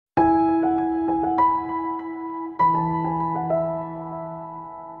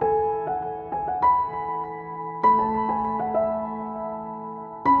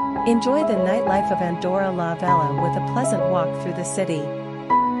Enjoy the nightlife of Andorra la Vella with a pleasant walk through the city.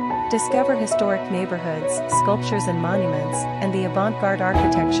 Discover historic neighborhoods, sculptures and monuments, and the avant-garde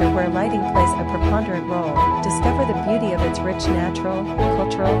architecture where lighting plays a preponderant role. Discover the beauty of its rich natural,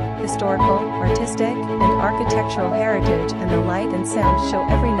 cultural, historical, artistic, and architectural heritage, and the light and sound show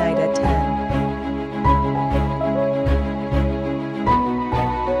every night at 10.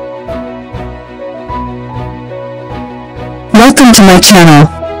 Welcome to my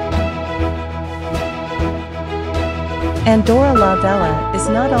channel. Andorra la Vella is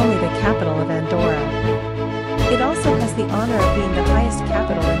not only the capital of Andorra. It also has the honor of being the highest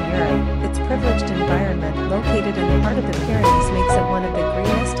capital in Europe. Its privileged environment, located in the heart of the Pyrenees, makes it one of the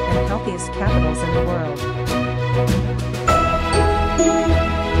greenest and healthiest capitals in the world.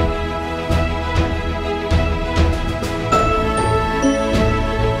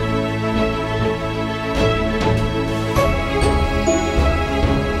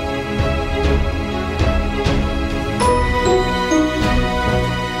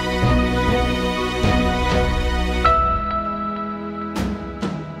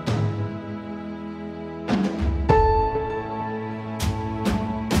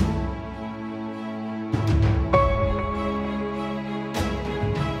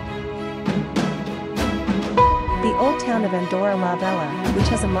 The old town of Andorra la Vella, which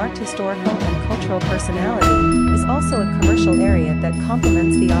has a marked historical and cultural personality, is also a commercial area that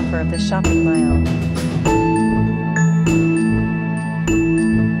complements the offer of the shopping mile.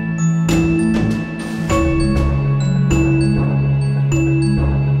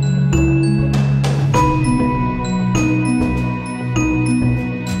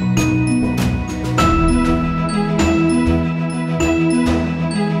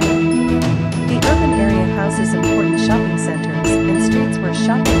 Important shopping centers and streets where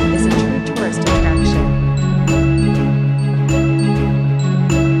shopping is a true tourist attraction.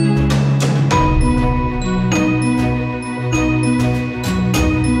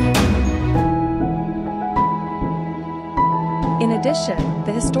 In addition,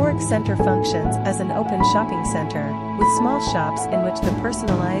 the historic center functions as an open shopping center, with small shops in which the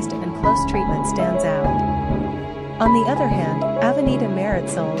personalized and close treatment stands out. On the other hand, Avenida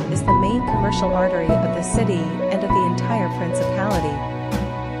Mesmerizing is the main commercial artery of the city and of the entire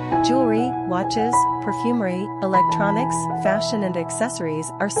Principality. Jewelry, watches, perfumery, electronics, fashion and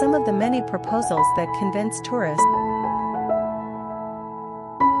accessories are some of the many proposals that convince tourists.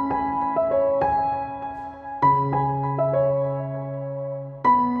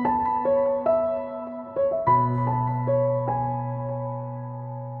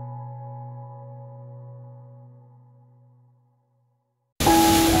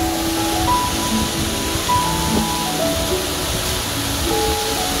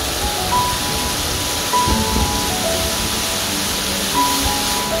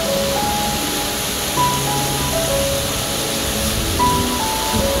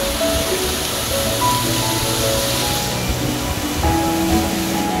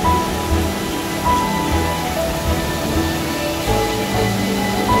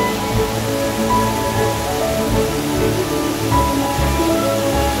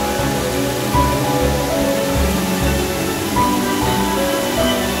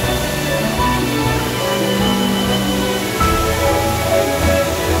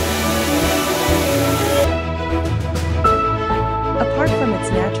 Apart from its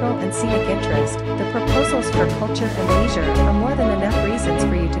natural and scenic interest, the proposals for culture and leisure are more than enough reasons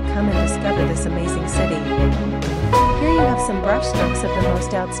for you to come and discover this amazing city. Here you have some brushstrokes of the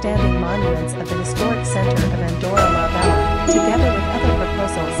most outstanding monuments of the historic center of Andorra la Vella, together with other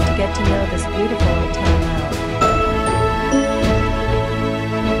proposals to get to know this beautiful old town well.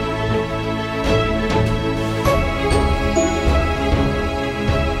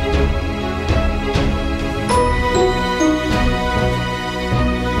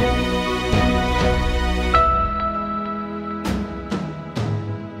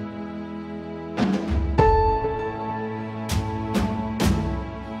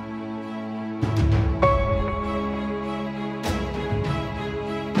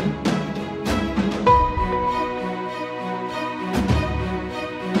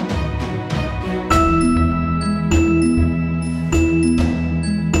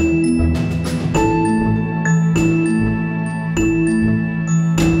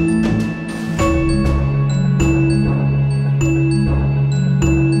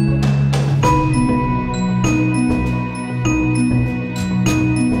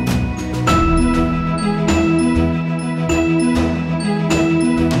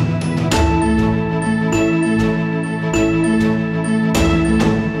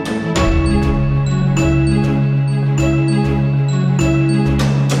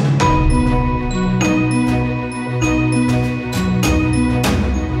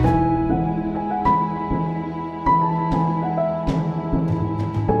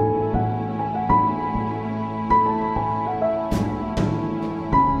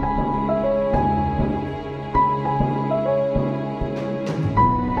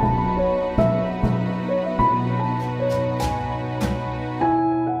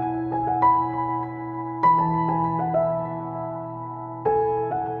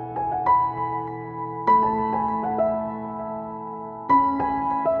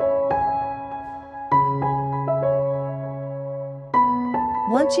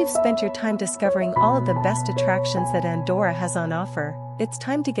 Once you've spent your time discovering all of the best attractions that Andorra has on offer, it's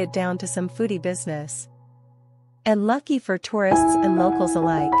time to get down to some foodie business. And lucky for tourists and locals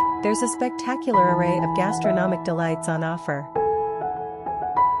alike, there's a spectacular array of gastronomic delights on offer.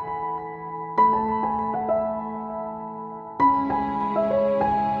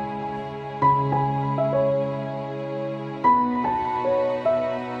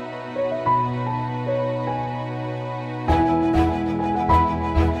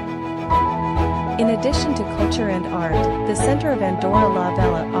 In addition to culture and art, the center of Andorra la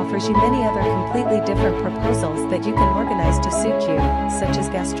Vella offers you many other completely different proposals that you can organize to suit you, such as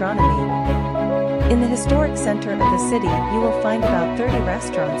gastronomy. In the historic center of the city, you will find about 30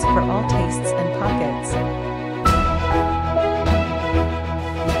 restaurants for all tastes and pockets.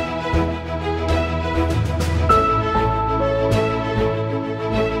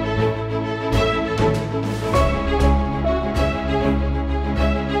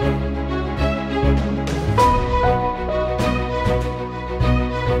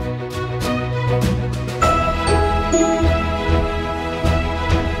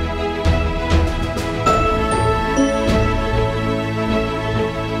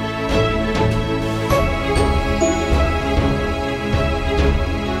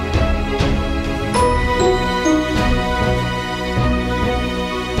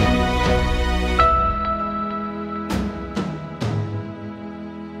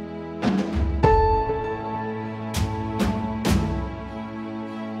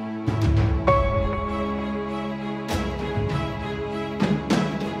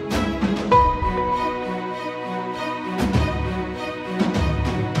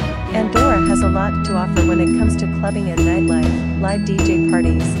 Andorra has a lot to offer when it comes to clubbing and nightlife, live DJ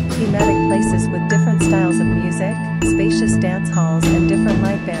parties, thematic places with different styles of music, spacious dance halls and different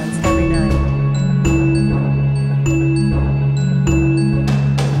live